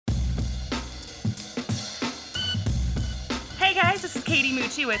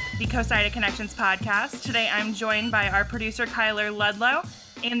Mucci with the CoSIDA Connections podcast. Today I'm joined by our producer Kyler Ludlow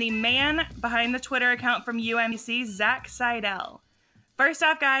and the man behind the Twitter account from UMBC, Seidel. First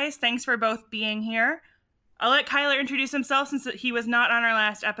off, guys, thanks for both being here. I'll let Kyler introduce himself since he was not on our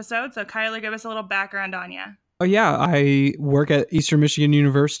last episode. So Kyler, give us a little background on you. Oh, yeah. I work at Eastern Michigan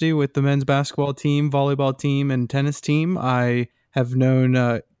University with the men's basketball team, volleyball team, and tennis team. I have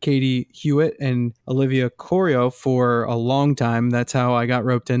known Katie Hewitt and Olivia Corio for a long time. That's how I got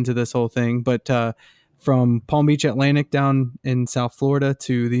roped into this whole thing. But from Palm Beach Atlantic down in South Florida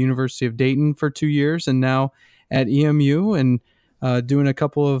to the University of Dayton for 2 years, and now at EMU and doing a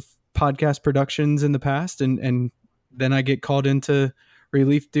couple of podcast productions in the past. And then I get called into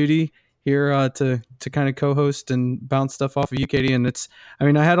relief duty here to kind of co-host and bounce stuff off of you, Katie. And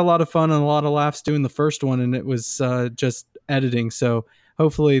I had a lot of fun and a lot of laughs doing the first one, and it was just editing. So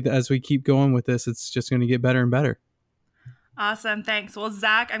hopefully as we keep going with this, it's just going to get better and better. Awesome. Thanks. Well,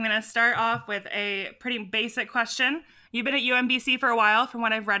 Zach, I'm going to start off with a pretty basic question. You've been at UMBC for a while. From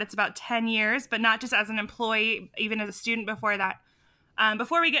what I've read, it's about 10 years, but not just as an employee, even as a student before that.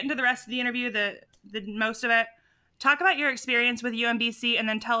 Before we get into the rest of the interview, the most of it, talk about your experience with UMBC and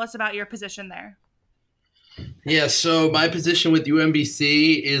then tell us about your position there. Yeah, so my position with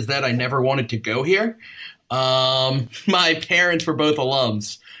UMBC is that I never wanted to go here. My parents were both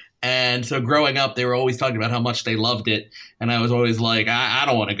alums. And so growing up, they were always talking about how much they loved it. And I was always like, I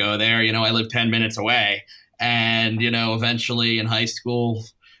don't want to go there. I live 10 minutes away. And, eventually in high school,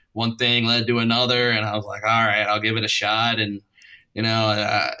 one thing led to another. And I was like, all right, I'll give it a shot. And,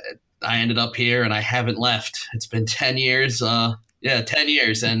 I ended up here and I haven't left. It's been 10 years. 10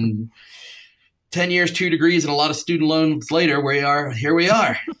 years. And 10 years, 2 degrees, and a lot of student loans later, here we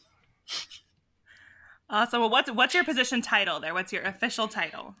are. Awesome. Well, what's your position title there? What's your official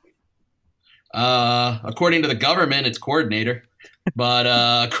title? According to the government, it's coordinator. But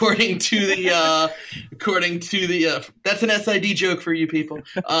according to the that's an SID joke for you people.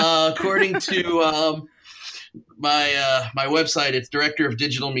 According to my website, it's director of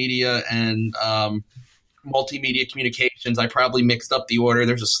digital media and multimedia communications. I probably mixed up the order.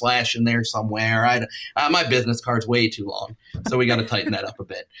 There's a slash in there somewhere. My business card's way too long, so we got to tighten that up a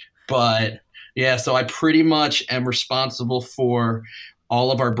bit. But yeah, so I pretty much am responsible for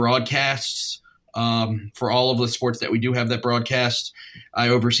all of our broadcasts, for all of the sports that we do have that broadcast. I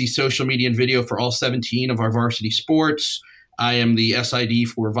oversee social media and video for all 17 of our varsity sports. I am the SID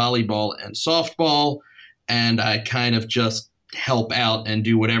for volleyball and softball, and I kind of just help out and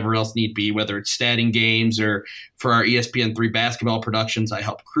do whatever else need be, whether it's statting games or for our ESPN3 basketball productions, I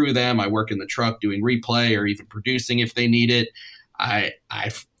help crew them. I work in the truck doing replay or even producing if they need it.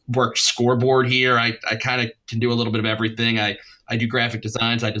 I've worked scoreboard here. I kind of can do a little bit of everything. I do graphic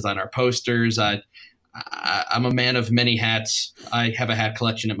designs. I design our posters. I'm a man of many hats. I have a hat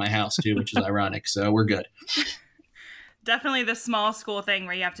collection at my house too, which is ironic. So we're good. Definitely the small school thing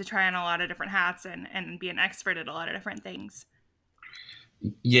where you have to try on a lot of different hats and be an expert at a lot of different things.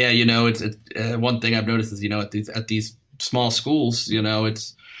 Yeah, it's one thing I've noticed is, at these small schools,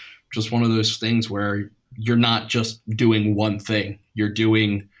 it's just one of those things where you're not just doing one thing. You're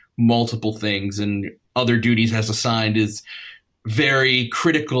doing multiple things, and other duties as assigned is very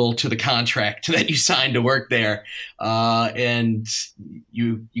critical to the contract that you signed to work there. And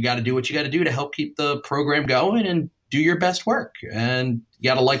you got to do what you got to do to help keep the program going and do your best work. And you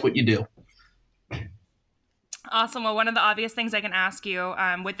got to like what you do. Awesome. Well, one of the obvious things I can ask you,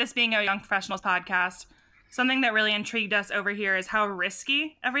 with this being a Young Professionals podcast, something that really intrigued us over here is how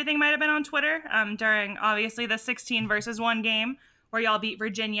risky everything might have been on Twitter during, obviously, the 16 versus 1 game where y'all beat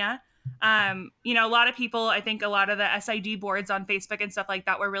Virginia. A lot of people, I think a lot of the SID boards on Facebook and stuff like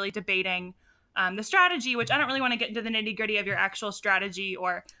that were really debating the strategy, which I don't really want to get into the nitty gritty of your actual strategy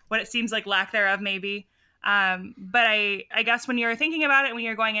or what it seems like lack thereof maybe. But I guess when you're thinking about it, when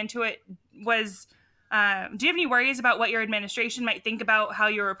you're going into it, do you have any worries about what your administration might think about how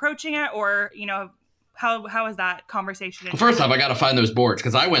you're approaching it, or, how is that conversation? Well, first off, I got to find those boards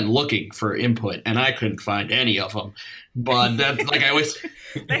because I went looking for input and I couldn't find any of them. But that's like I always,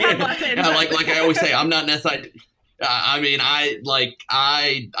 they have lots of input. like I always say, I'm not an SID. I'm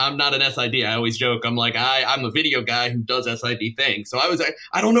not an SID. I always joke. I'm like, I'm a video guy who does SID things. So I was like,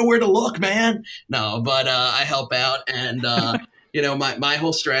 I don't know where to look, man. No, but I help out. And, my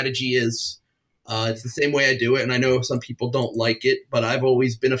whole strategy is it's the same way I do it. And I know some people don't like it, but I've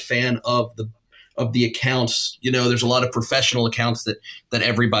always been a fan of the accounts. There's a lot of professional accounts that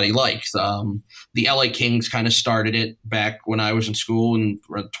everybody likes. The LA Kings kind of started it back when I was in school in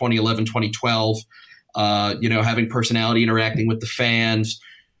 2011, 2012. Having personality interacting with the fans.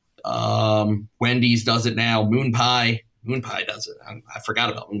 Wendy's does it now. Moon Pie Moon Pie does it. I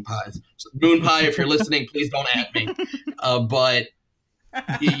forgot about Moon Pies. So Moon Pie, if you're listening, please don't at me. But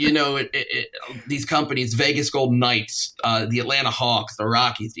these companies, Vegas Golden Knights, the Atlanta Hawks, the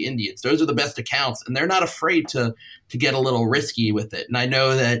Rockies, the Indians, those are the best accounts, and they're not afraid to get a little risky with it. And I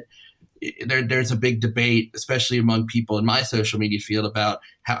know that there's a big debate, especially among people in my social media field, about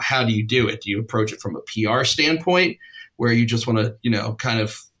how do you do it? Do you approach it from a PR standpoint where you just want to,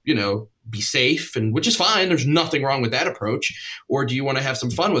 be safe, and which is fine. There's nothing wrong with that approach. Or do you want to have some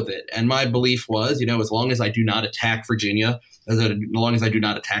fun with it? And my belief was, as long as I do not attack Virginia, as long as I do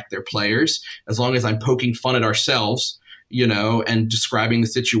not attack their players, as long as I'm poking fun at ourselves, and describing the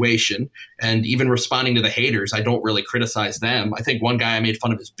situation and even responding to the haters, I don't really criticize them. I think one guy, I made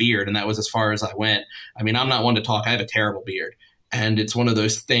fun of his beard, and that was as far as I went. I mean, I'm not one to talk. I have a terrible beard. And it's one of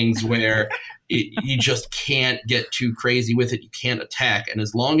those things where you just can't get too crazy with it. You can't attack. And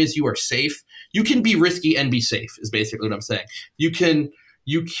as long as you are safe, you can be risky and be safe is basically what I'm saying. You can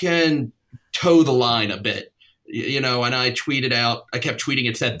toe the line a bit, and I tweeted out, I kept tweeting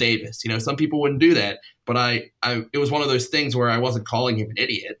at Seth Davis. Some people wouldn't do that, but it was one of those things where I wasn't calling him an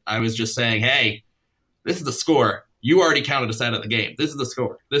idiot. I was just saying, hey, this is the score. You already counted us out of the game. This is the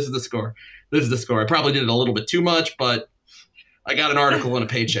score. This is the score. This is the score. I probably did it a little bit too much, but I got an article and a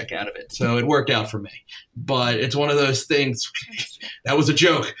paycheck out of it, so it worked out for me. But it's one of those things. That was a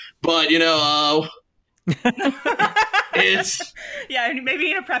joke, but it's maybe you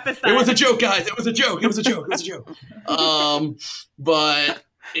need to preface that. It was a joke, guys. It was a joke. But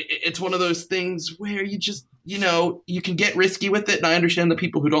it's one of those things where you just you can get risky with it, and I understand the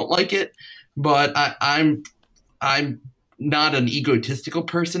people who don't like it, but I'm not an egotistical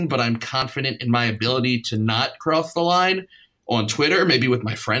person, but I'm confident in my ability to not cross the line. On Twitter, maybe with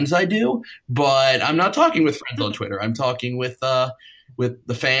my friends I do, but I'm not talking with friends on Twitter. I'm talking with the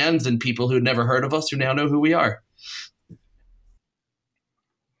fans and people who'd never heard of us who now know who we are.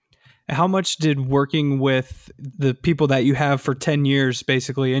 How much did working with the people that you have for 10 years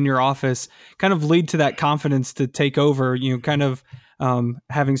basically in your office kind of lead to that confidence to take over,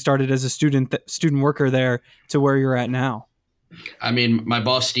 having started as a student worker there to where you're at now? I mean, my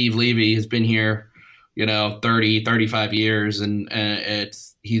boss, Steve Levy, has been here 30, 35 years. And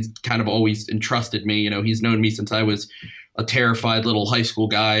he's kind of always entrusted me. He's known me since I was a terrified little high school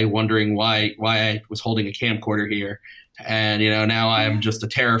guy wondering why I was holding a camcorder here. And, now I'm just a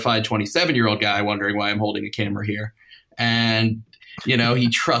terrified 27-year-old guy wondering why I'm holding a camera here. And, he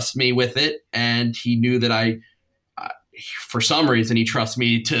trusts me with it. And he knew that for some reason, he trusts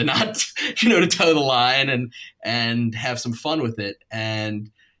me to not, to toe the line and have some fun with it.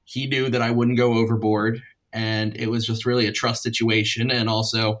 And he knew that I wouldn't go overboard, and it was just really a trust situation. And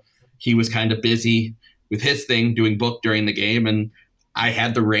also he was kind of busy with his thing doing book during the game, and I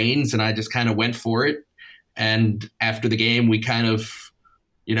had the reins and I just kind of went for it. And after the game, we kind of,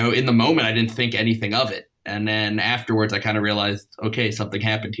 in the moment, I didn't think anything of it. And then afterwards I kind of realized, okay, something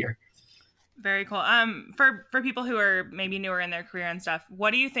happened here. Very cool. For people who are maybe newer in their career and stuff,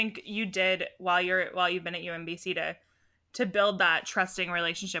 what do you think you did while you've been at UMBC to build that trusting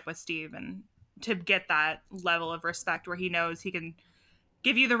relationship with Steve and to get that level of respect where he knows he can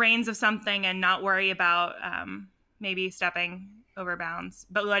give you the reins of something and not worry about maybe stepping over bounds,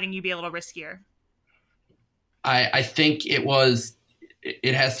 but letting you be a little riskier? I think it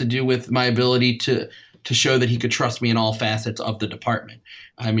has to do with my ability to show that he could trust me in all facets of the department.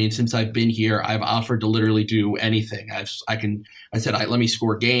 I mean, since I've been here, I've offered to literally do anything. I said, let me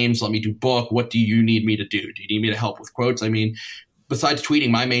score games. Let me do book. What do you need me to do? Do you need me to help with quotes? I mean, besides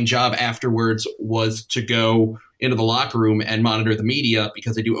tweeting, my main job afterwards was to go into the locker room and monitor the media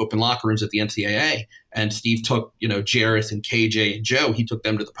because I do open locker rooms at the NCAA. And Steve took, Jarris and KJ and Joe, he took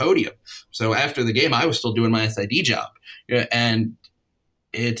them to the podium. So after the game, I was still doing my SID job. And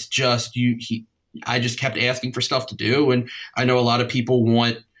it's just, I just kept asking for stuff to do. And I know a lot of people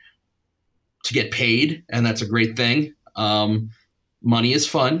want to get paid, and that's a great thing. Money is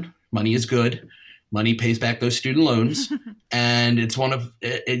fun. Money is good. Money pays back those student loans. And it's one of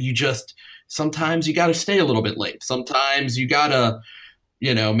sometimes you got to stay a little bit late. Sometimes you got to,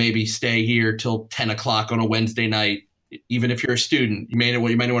 maybe stay here till 10 o'clock on a Wednesday night. Even if you're a student, you might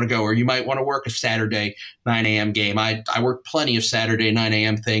want to go, or you might want to work a Saturday 9 a.m. game. I worked plenty of Saturday 9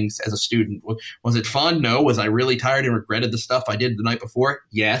 a.m. things as a student. Was it fun? No. Was I really tired and regretted the stuff I did the night before?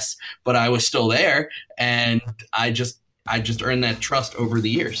 Yes, but I was still there, and I just earned that trust over the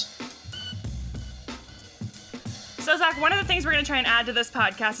years. So, Zach, one of the things we're going to try and add to this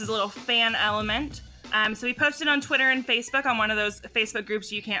podcast is a little fan element. So we posted on Twitter and Facebook on one of those Facebook groups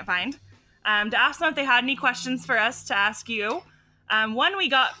you can't find. To ask them if they had any questions for us to ask you. One we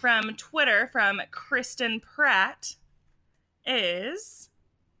got from Twitter from Kristen Pratt. is,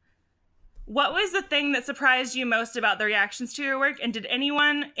 what was the thing that surprised you most about the reactions to your work? And did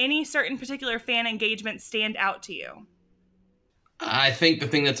any certain particular fan engagement stand out to you? I think the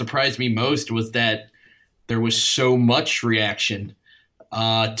thing that surprised me most was that there was so much reaction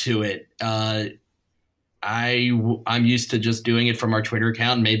to it. I'm used to just doing it from our Twitter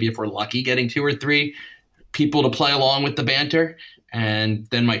account, and maybe if we're lucky, getting 2 or 3 people to play along with the banter. And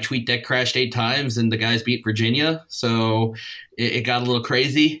then my tweet deck crashed 8 times, and the guys beat Virginia, so it got a little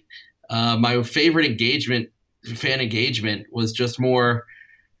crazy. My favorite fan engagement, was just more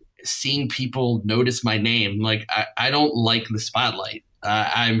seeing people notice my name. Like, I don't like the spotlight.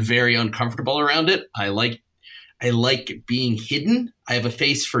 I'm very uncomfortable around it. I like being hidden. I have a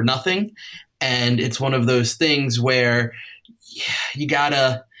face for nothing. And it's one of those things where you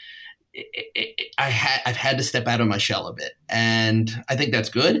gotta, I've had to step out of my shell a bit. And I think that's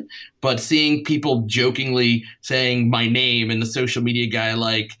good. But seeing people jokingly saying my name and the social media guy,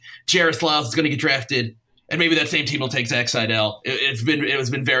 like, Jaroslav's is going to get drafted, and maybe that same team will take Zach Seidel. It's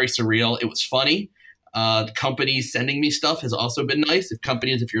been very surreal. It was funny. Companies sending me stuff has also been nice.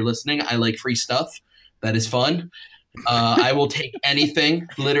 If you're listening, I like free stuff. That is fun. I will take anything,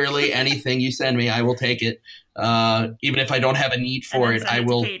 literally anything you send me. I will take it. Even if I don't have a need for it, I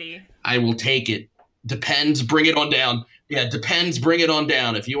will take it. Depends. Bring it on down. Yeah. Depends. Bring it on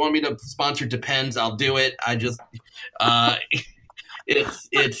down. If you want me to sponsor Depends, I'll do it. I just,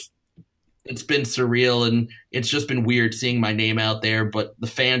 it's been surreal, and it's just been weird seeing my name out there, but the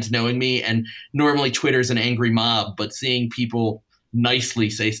fans knowing me, and normally Twitter's an angry mob, but seeing people nicely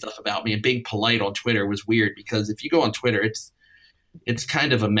say stuff about me and being polite on Twitter was weird, because if you go on Twitter, it's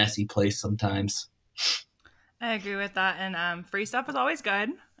kind of a messy place sometimes. I agree with that, and free stuff is always good.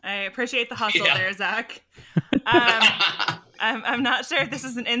 I appreciate the hustle there, Zach. I'm not sure if this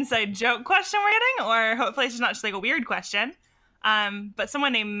is an inside joke question we're getting, or hopefully it's just not just like a weird question. But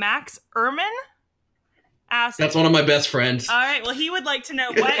someone named Max Ehrman asked. That's one of my best friends. All right. Well, he would like to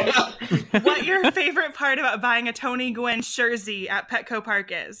know what your favorite part about buying a Tony Gwynn jersey at Petco Park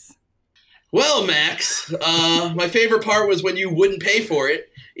is. Well, Max, my favorite part was when you wouldn't pay for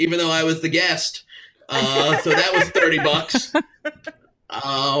it, even though I was the guest. So that was $30.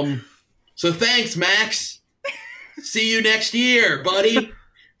 So thanks, Max. See you next year, buddy.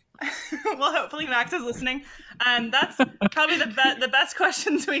 Well, hopefully Max is listening. That's probably the best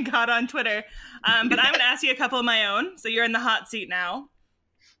questions we got on Twitter. But I'm going to ask you a couple of my own. So you're in the hot seat now.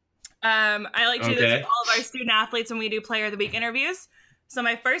 I like to do this with all of our student athletes when we do Player of the Week interviews. So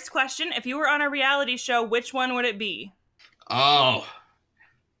my first question, if you were on a reality show, which one would it be? Honest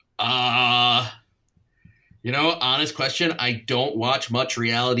question. I don't watch much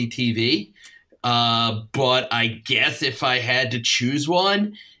reality TV. But I guess if I had to choose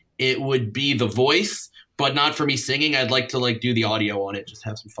one, it would be The Voice, but not for me singing. I'd like to do the audio on it, just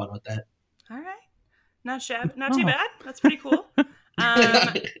have some fun with that. All right. Not too bad. That's pretty cool.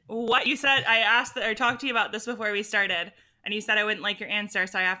 What you said, I asked or talked to you about this before we started, and you said I wouldn't like your answer,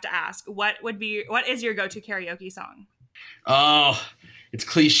 so I have to ask. What is your go-to karaoke song? Oh, it's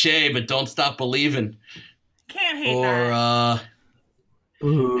cliche, but Don't Stop Believin'. Can't hate that.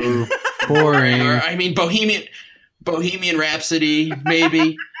 Ooh, boring. Or, Bohemian Rhapsody,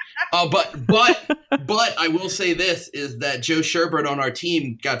 maybe. But I will say this, is that Joe Sherbert on our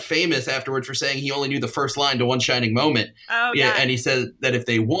team got famous afterwards for saying he only knew the first line to One Shining Moment. Oh, yeah. And he said that if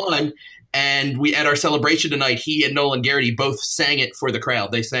they won, and we at our celebration tonight, he and Nolan Garrity both sang it for the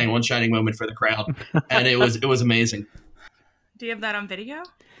crowd. They sang One Shining Moment for the crowd, and it was amazing. Do you have that on video?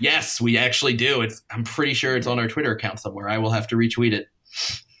 Yes, we actually do. I'm pretty sure it's on our Twitter account somewhere. I will have to retweet it.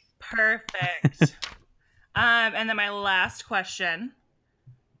 Perfect. And then my last question.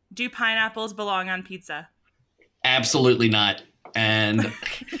 Do pineapples belong on pizza? Absolutely not. And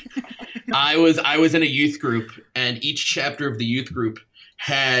I was in a youth group, and each chapter of the youth group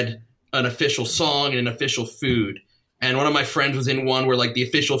had an official song and an official food. And one of my friends was in one where the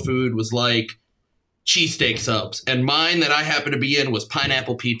official food was cheesesteak subs, and mine that I happened to be in was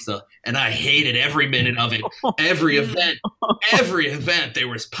pineapple pizza, and I hated every minute of it. Every event there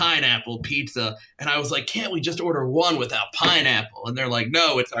was pineapple pizza, and I was like, can't we just order one without pineapple? And they're like,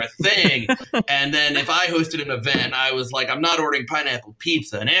 no, it's our thing. And then if I hosted an event, I was like, I'm not ordering pineapple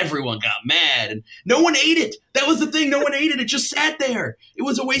pizza, and everyone got mad, and no one ate it. That was the thing. No one ate it. It just sat there. It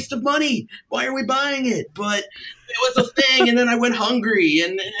was a waste of money. Why are we buying it? But it was a thing, and then I went hungry,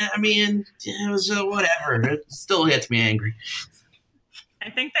 and it was whatever. It still gets me angry. I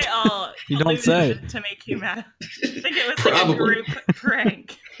think they all You don't say. to make you mad. I think it was Probably. like a group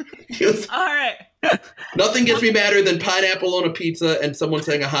prank. All right. Nothing gets me madder than pineapple on a pizza and someone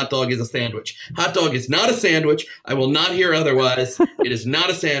saying a hot dog is a sandwich. Hot dog is not a sandwich. I will not hear otherwise. It is not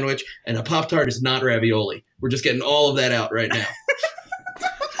a sandwich, and a Pop-Tart is not ravioli. We're just getting all of that out right now.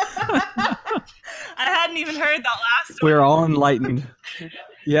 I hadn't even heard that last one. We're all enlightened.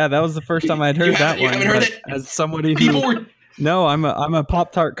 Yeah, that was the first time I'd heard that you one. haven't heard that? As somebody People who, were... no, I'm a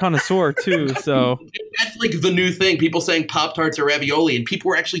Pop-Tart connoisseur too. So That's like the new thing. People saying Pop-Tarts are ravioli, and people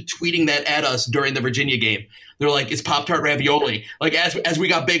were actually tweeting that at us during the Virginia game. They're like, "Is Pop-Tart ravioli?" Like as we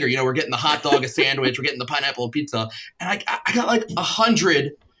got bigger, we're getting the hot dog, a sandwich, we're getting the pineapple and pizza, and I got like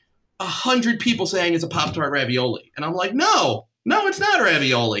 100 people saying it's a Pop-Tart ravioli, and I'm like, no, it's not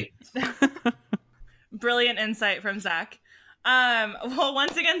ravioli. Brilliant insight from Zach. Well,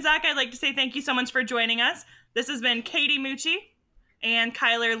 once again, Zach, I'd like to say thank you so much for joining us. This has been Katie Mucci and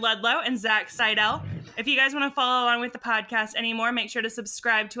Kyler Ludlow and Zach Seidel. If you guys want to follow along with the podcast anymore, make sure to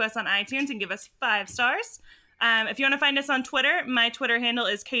subscribe to us on iTunes and give us 5 stars. If you want to find us on Twitter, my Twitter handle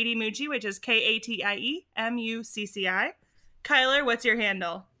is Katie Mucci, which is KatieMucci. Kyler, what's your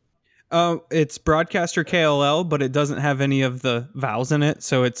handle? it's broadcaster KLL, but it doesn't have any of the vowels in it,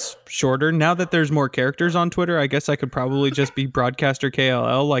 so it's shorter. Now that there's more characters on Twitter, I guess I could probably just be broadcaster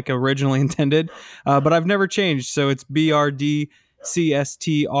KLL like originally intended, but I've never changed, so it's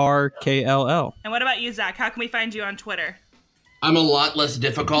BRDCSTRKLL. And what about you, Zach? How can we find you on Twitter? I'm a lot less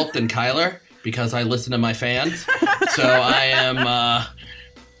difficult than Kyler because I listen to my fans. So I am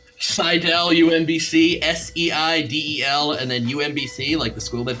Seidel, UMBC, SEIDEL, and then UMBC, like the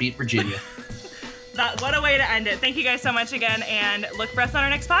school that beat Virginia. What a way to end it. Thank you guys so much again, and look for us on our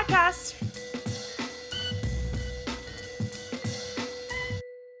next podcast.